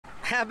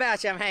How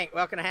about you? I'm Hank.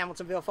 Welcome to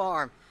Hamiltonville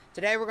Farm.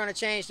 Today we're going to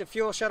change the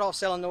fuel shutoff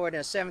solenoid in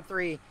a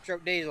 7.3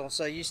 stroke diesel,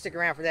 so you stick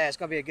around for that. It's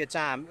going to be a good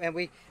time. And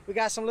we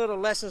got some little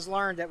lessons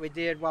learned that we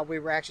did while we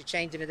were actually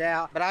changing it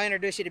out. But I'll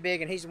introduce you to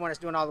Big, and he's the one that's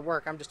doing all the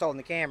work. I'm just holding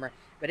the camera.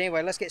 But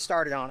anyway, let's get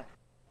started on it.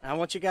 I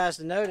want you guys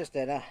to notice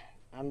that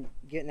I'm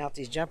getting out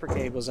these jumper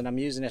cables, and I'm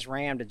using this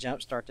ram to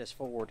jump start this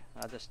forward.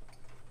 What is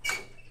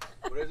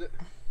it?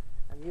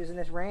 I'm using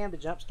this ram to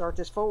jump start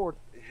this forward.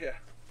 Yeah.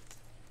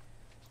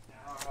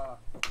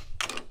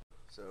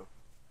 So,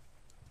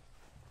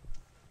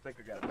 I think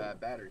I got a bad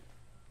battery.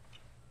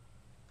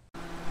 You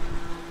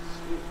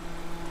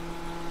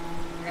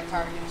got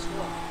tired of getting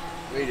school?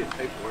 We didn't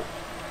pay for it.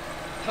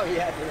 Oh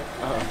yeah, I did.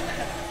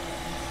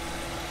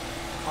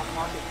 Off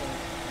market for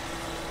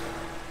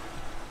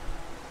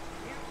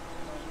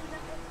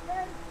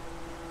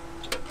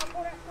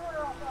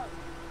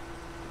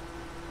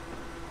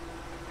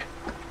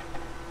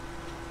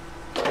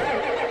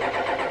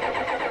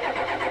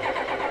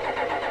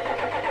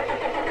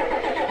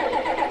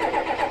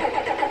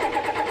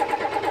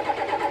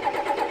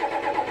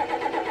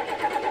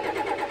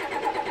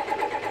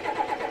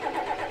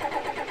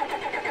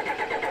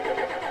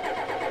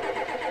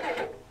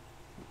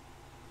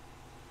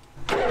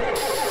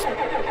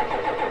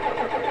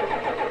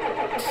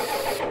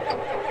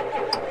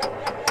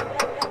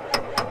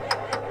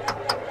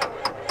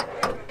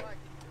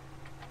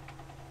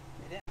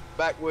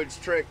Backwoods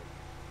trick.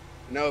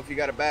 You know if you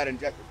got a bad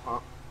injector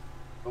pump.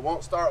 It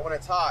won't start when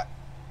it's hot.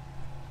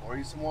 Pour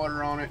you some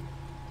water on it,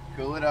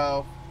 cool it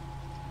off.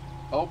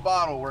 Whole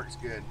bottle works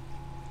good.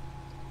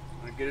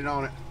 I'm gonna get it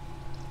on it.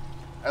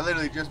 I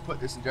literally just put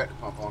this injector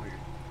pump on here.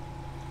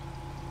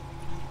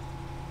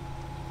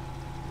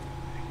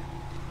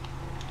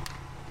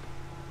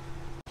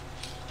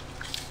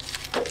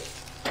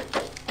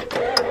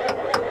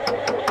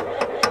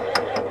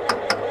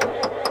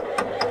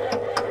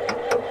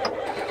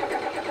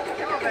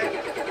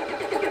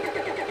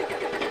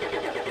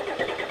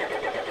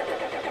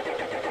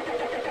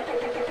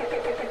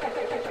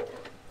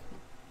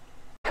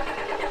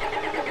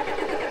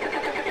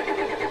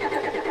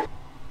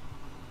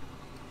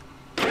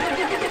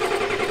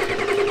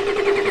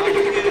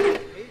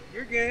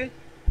 good.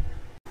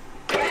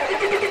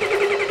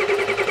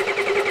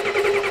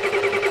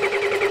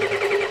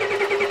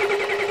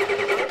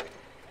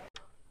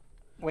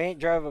 We ain't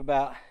drove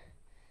about,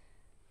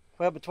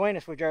 well, between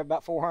us we drove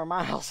about 400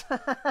 miles.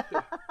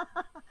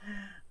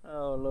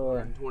 Oh Lord.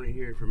 120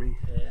 here for me.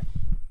 Yeah.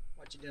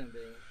 What you doing,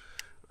 Big?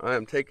 I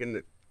am taking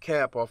the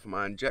cap off of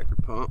my injector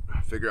pump.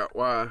 Figure out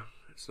why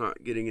it's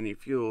not getting any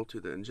fuel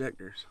to the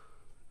injectors.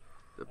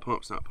 The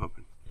pump's not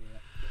pumping.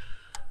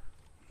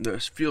 The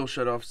fuel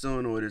shutoff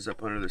solenoid is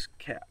up under this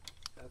cap.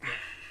 Okay.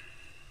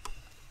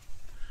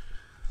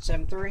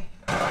 7.3?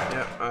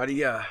 Yeah,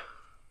 IDI.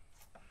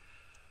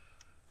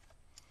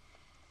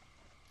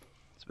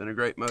 It's been a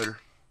great motor.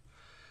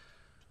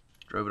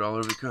 Drove it all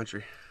over the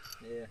country.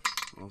 Yeah.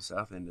 Well,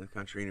 south end of the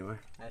country anyway.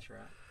 That's right.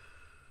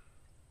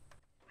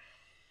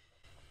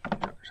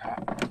 Trucker's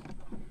hot.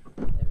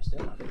 They were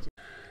still not good.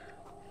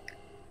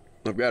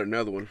 I've got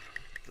another one.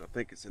 I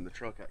think it's in the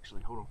truck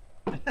actually. Hold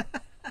on.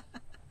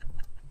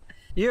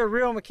 You're a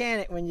real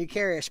mechanic when you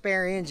carry a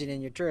spare engine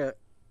in your truck.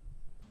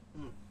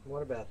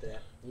 What about that?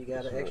 You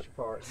got an extra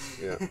part.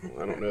 Yeah,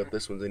 well, I don't know if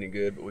this one's any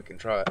good, but we can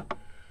try it.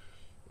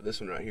 But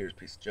this one right here is a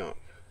piece of junk.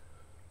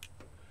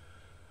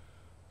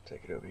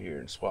 Take it over here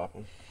and swap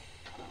them.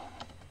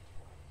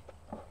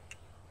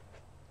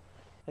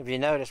 If you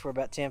notice, we're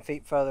about 10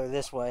 feet further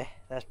this way.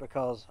 That's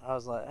because I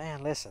was like,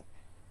 man, listen,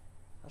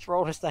 let's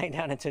roll this thing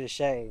down into the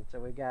shade. So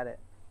we got it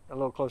a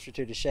little closer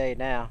to the shade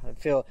now.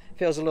 It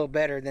feels a little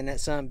better than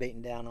that sun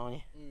beating down on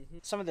you. Mm-hmm.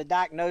 Some of the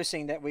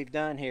diagnosing that we've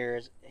done here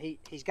is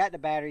he's got the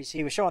batteries.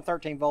 He was showing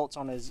 13 volts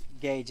on his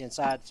gauge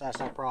inside, so that's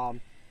no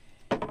problem.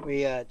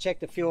 We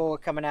checked the fuel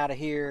coming out of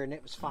here, and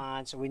it was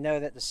fine. So we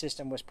know that the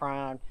system was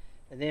primed.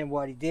 And then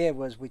what he did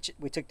was we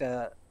took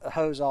the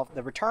hose off,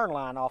 the return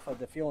line off of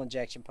the fuel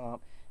injection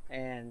pump,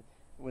 and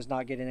was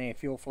not getting any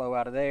fuel flow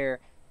out of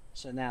there.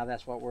 So now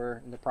that's what we're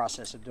in the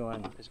process of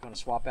doing, is going to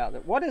swap out.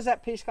 What is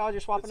that piece called you're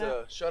swapping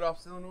out? It's a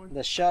shutoff solenoid.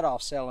 The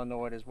shutoff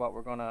solenoid is what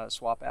we're going to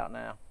swap out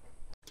now.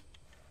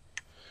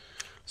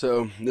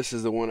 So this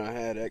is the one I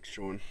had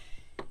extra one.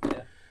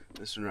 Yeah.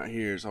 This one right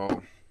here is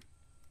all.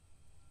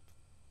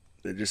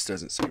 It just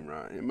doesn't seem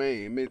right.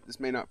 This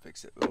may not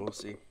fix it, but we'll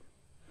see.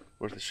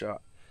 Worth a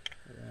shot.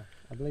 Yeah,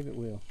 I believe it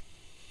will.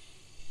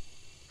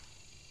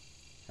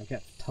 I've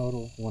got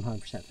total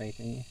 100% faith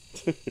in you.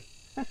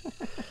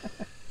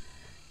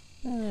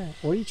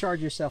 What do you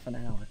charge yourself an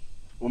hour?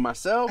 Well,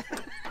 myself, I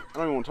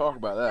don't even want to talk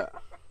about that.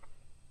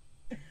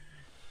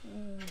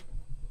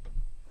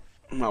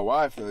 My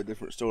wife, though, a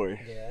different story.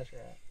 Yeah, that's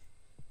right.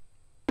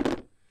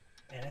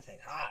 Man, that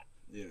thing's hot.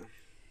 Yeah.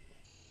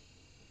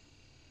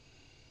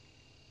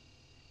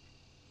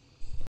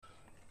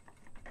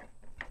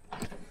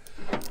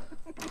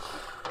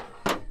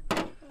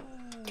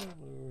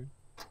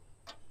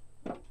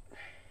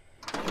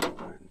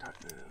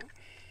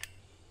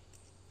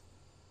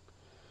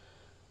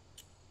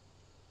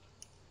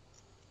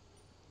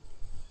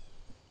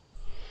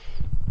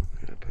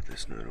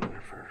 this nut on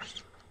there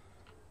first.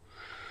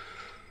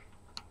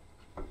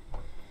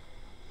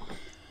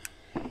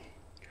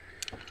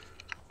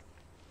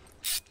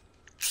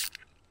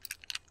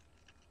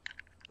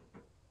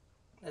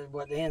 That's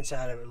what the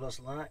inside of it looks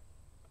like.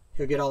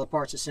 He'll get all the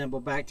parts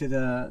assembled back to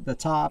the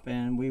top,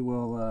 and we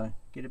will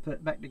get it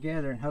put back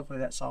together, and hopefully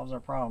that solves our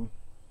problem.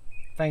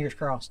 Fingers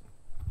crossed.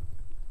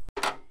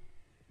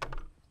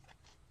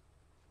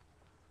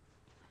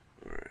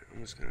 Alright,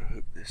 I'm just gonna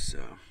hook this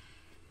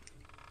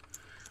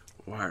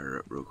wire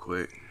up real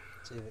quick.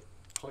 See if it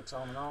clicks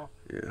on and off.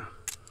 Yeah.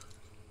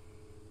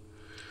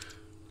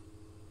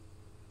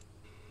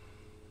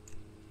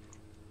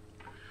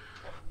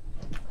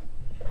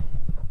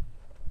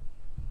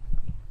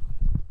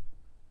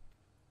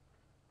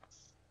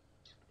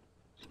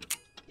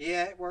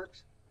 Yeah, it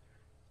works.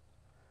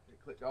 It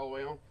clicked all the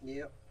way on?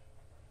 Yep.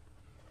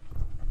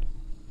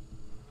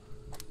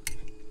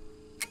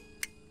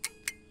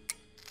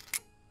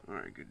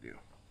 Alright, good deal.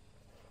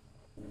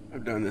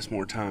 I've done this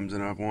more times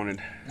than I've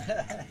wanted.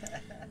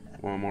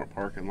 Walmart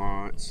parking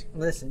lots.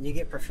 Listen, you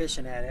get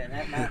proficient at it,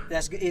 and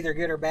that's either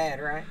good or bad,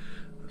 right?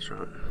 That's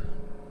right.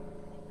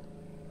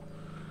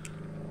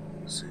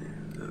 Let's see,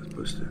 is that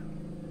supposed to...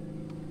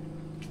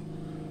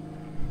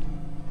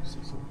 See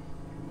something?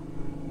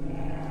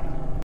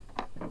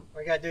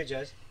 What you gotta do,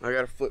 Judge? I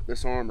gotta flip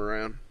this arm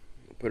around.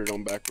 I'll put it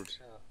on backwards.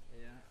 Oh,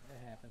 yeah, that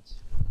happens.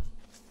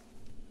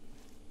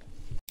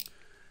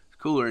 It's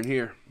cooler in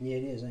here. Yeah,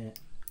 it is, ain't it?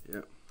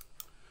 Yep.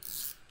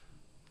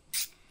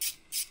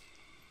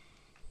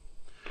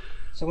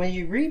 So when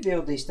you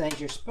rebuild these things,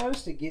 you're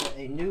supposed to get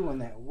a new one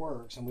that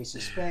works, and we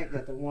suspect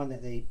that the one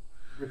that they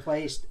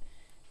replaced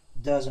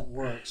doesn't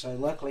work. So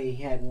luckily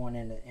he had one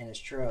in his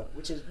truck,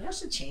 which is,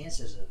 what's the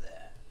chances of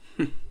that?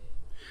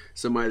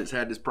 Somebody that's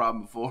had this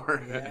problem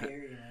before. Yeah, I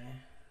hear you, man.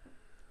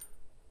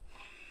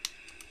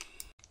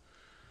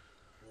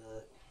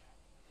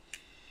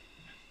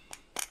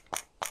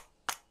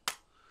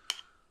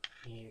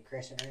 You need a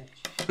crescent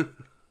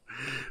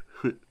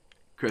wrench?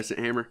 Crescent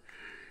hammer.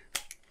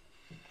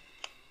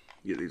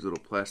 Get these little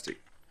plastic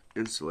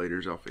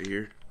insulators off of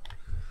here.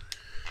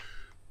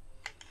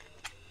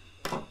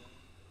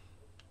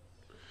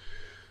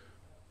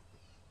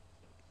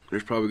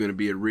 There's probably going to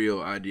be a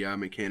real IDI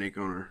mechanic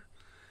on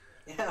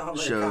our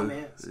show.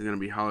 They're going to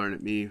be hollering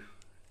at me.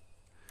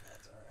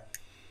 That's alright.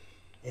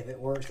 If it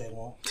works, they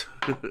won't.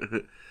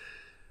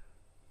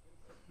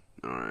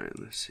 Alright,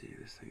 let's see.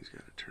 This thing's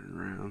got to turn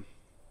around.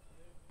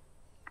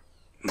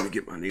 Let me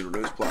get my needle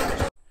nose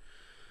pliers.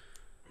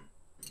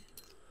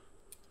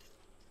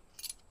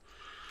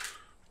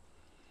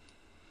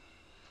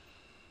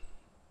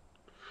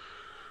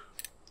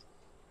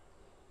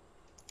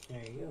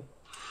 There you go.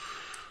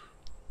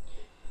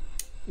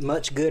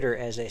 Much gooder,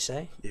 as they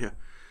say. Yeah.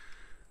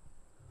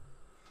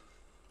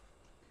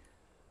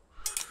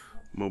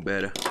 Mo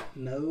better.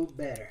 No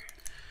better.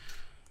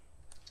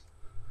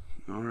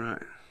 All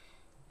right.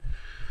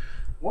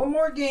 One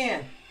more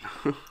again.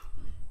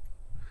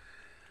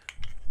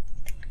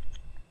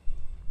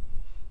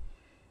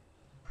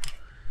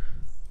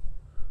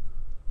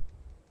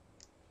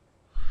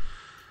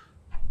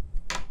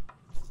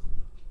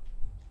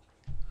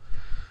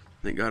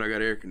 Thank God I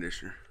got air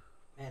conditioner.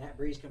 Man, that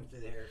breeze coming through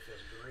the hair feels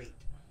great.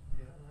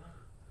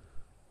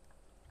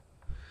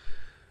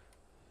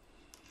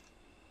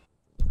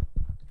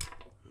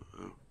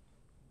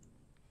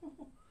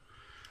 Uh-oh.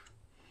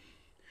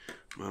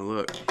 My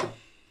luck.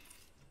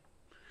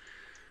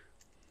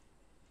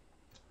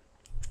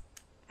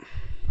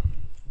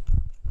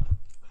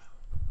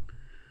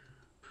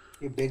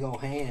 Your big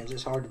old hands,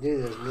 it's hard to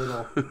do those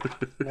little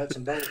nuts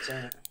and bolts,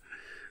 ain't it?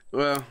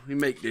 Well, you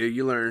make do,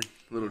 you learn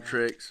little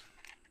tricks.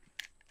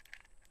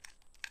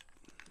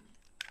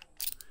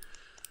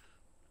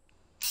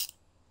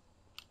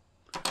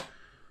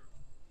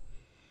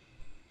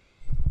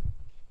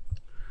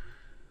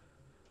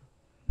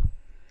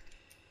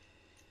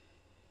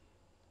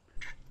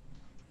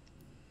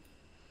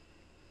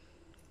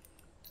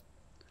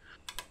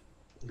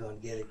 You're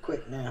going to get it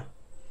quick now.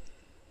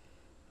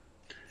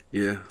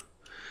 Yeah.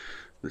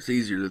 It's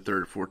easier the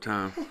third or fourth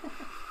time.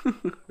 I'm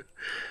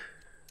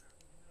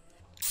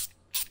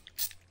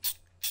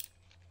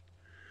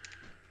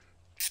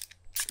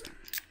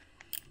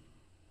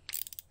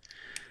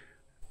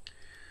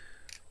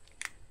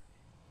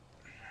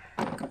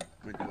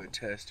going to do a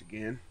test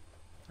again.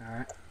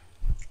 Alright.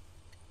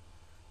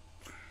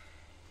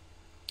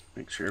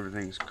 Make sure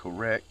everything's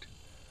correct.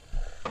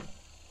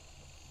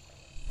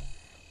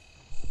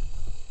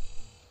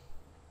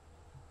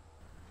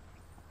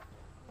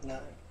 No.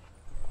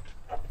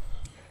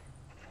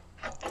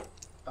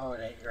 Oh,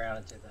 it ain't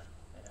grounded to the...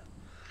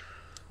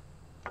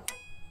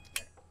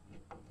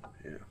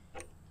 Yeah.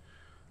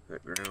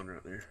 That ground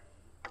right there.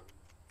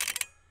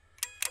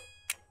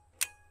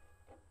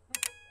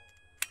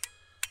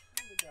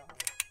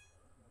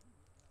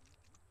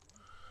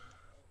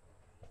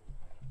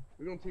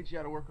 We're going to teach you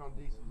how to work on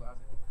diesels, Isaac.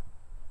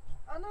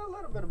 I know a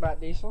little bit about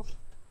diesels.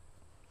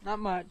 Not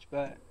much,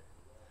 but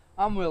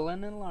I'm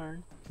willing to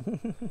learn.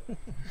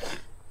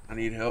 I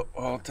need help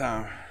all the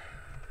time.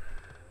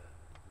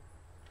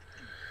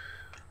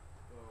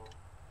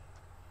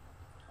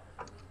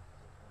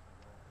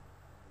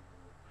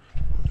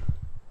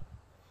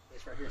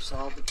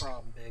 solved the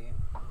problem, Big.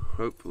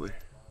 Hopefully.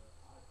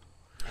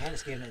 And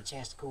it's giving it a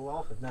chance to cool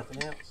off, if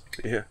nothing else.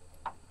 Yeah.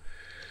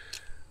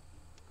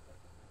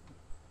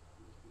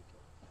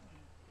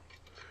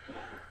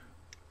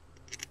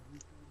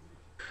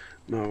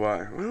 My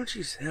wife, why don't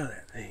you sell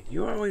that thing?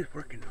 You're always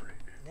working on it.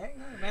 There you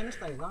go, man. This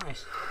thing's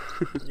nice.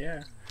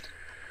 Yeah.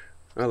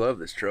 I love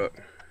this truck.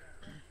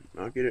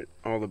 I'll get it,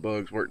 all the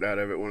bugs worked out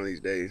of it one of these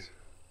days.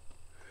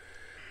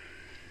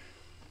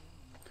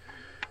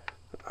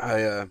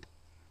 I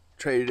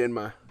traded in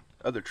my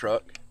other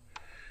truck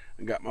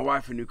and got my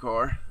wife a new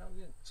car. Oh,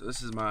 good. So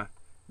this is my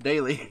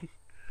daily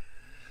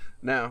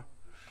now.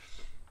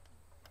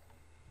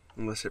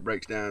 Unless it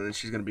breaks down, then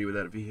she's gonna be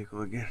without a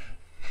vehicle again.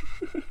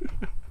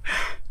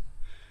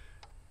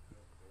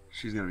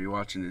 She's gonna be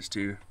watching this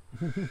too.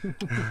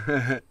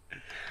 I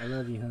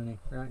love you, honey.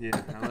 Right?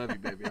 Yeah, I love you,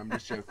 baby. I'm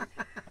just joking.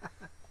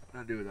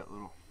 I do with that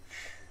little.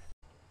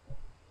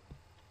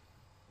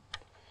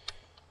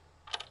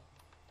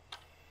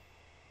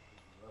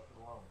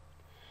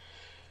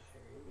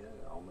 There you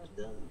go. Almost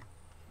done.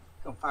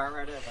 Gonna fire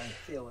right up. I can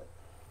feel it.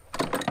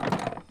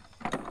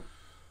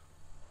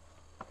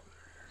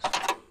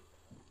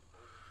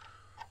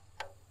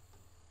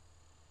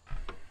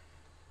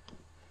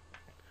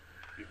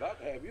 You're about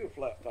to have you a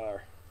flat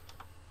tire.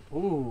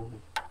 Ooh.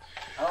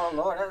 Oh,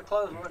 Lord, that was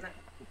close, wasn't it?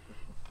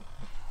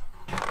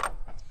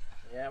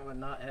 Yeah, it would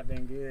not have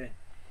been good.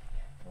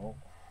 Nope.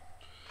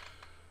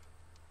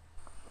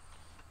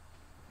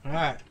 All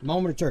right,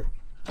 moment of truth.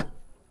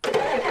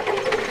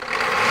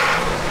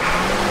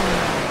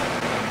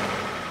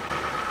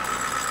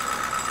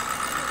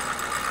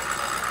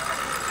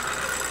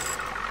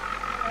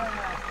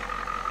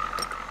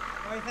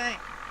 What do you think?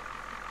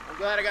 I'm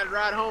glad I got to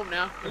ride home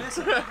now.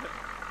 Listen,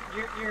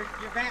 you're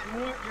batting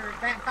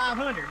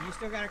 500. You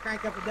still got to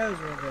crank up a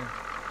dozer over there.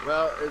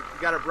 Well, you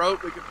got a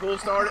rope, we can pull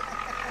start it.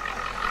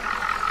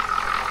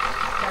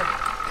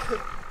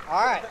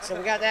 All right, so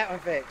we got that one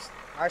fixed.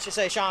 Or I should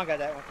say Sean got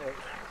that one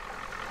fixed.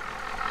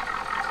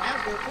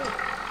 Sounds good too.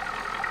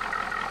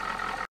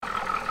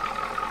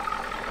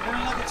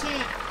 Running like a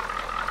champ.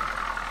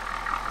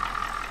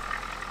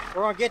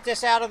 We're gonna get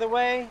this out of the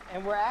way,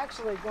 and we're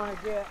actually gonna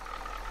get,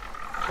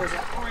 there's an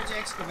orange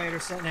excavator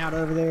sitting out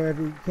over there if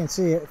you can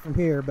see it from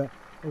here, but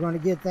we're gonna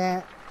get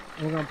that,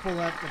 and we're gonna pull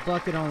up the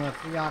bucket on the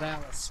Fiat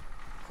Alice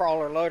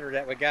crawler loader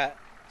that we got.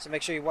 So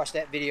make sure you watch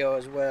that video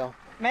as well.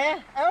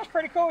 Man, that was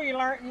pretty cool. You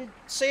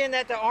seeing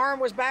that the arm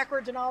was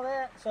backwards and all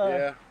that. So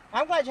Yeah.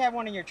 I'm glad you have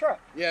one in your truck.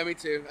 Yeah, me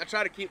too. I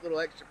try to keep little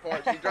extra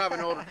parts. You drive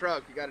an older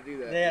truck, you got to do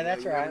that. Yeah, You know,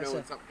 that's you right. never know So-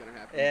 when something's going to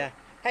happen. Yeah.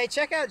 Hey,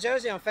 check out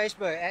Josie on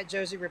Facebook at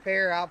Josie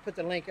Repair. I'll put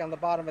the link on the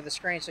bottom of the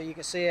screen so you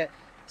can see it.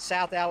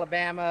 South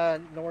Alabama,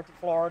 North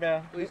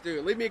Florida. Please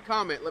do. Leave me a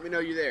comment. Let me know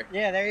you're there.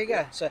 Yeah, there you go.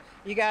 Yeah. So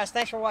you guys,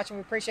 thanks for watching.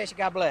 We appreciate you.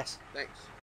 God bless. Thanks.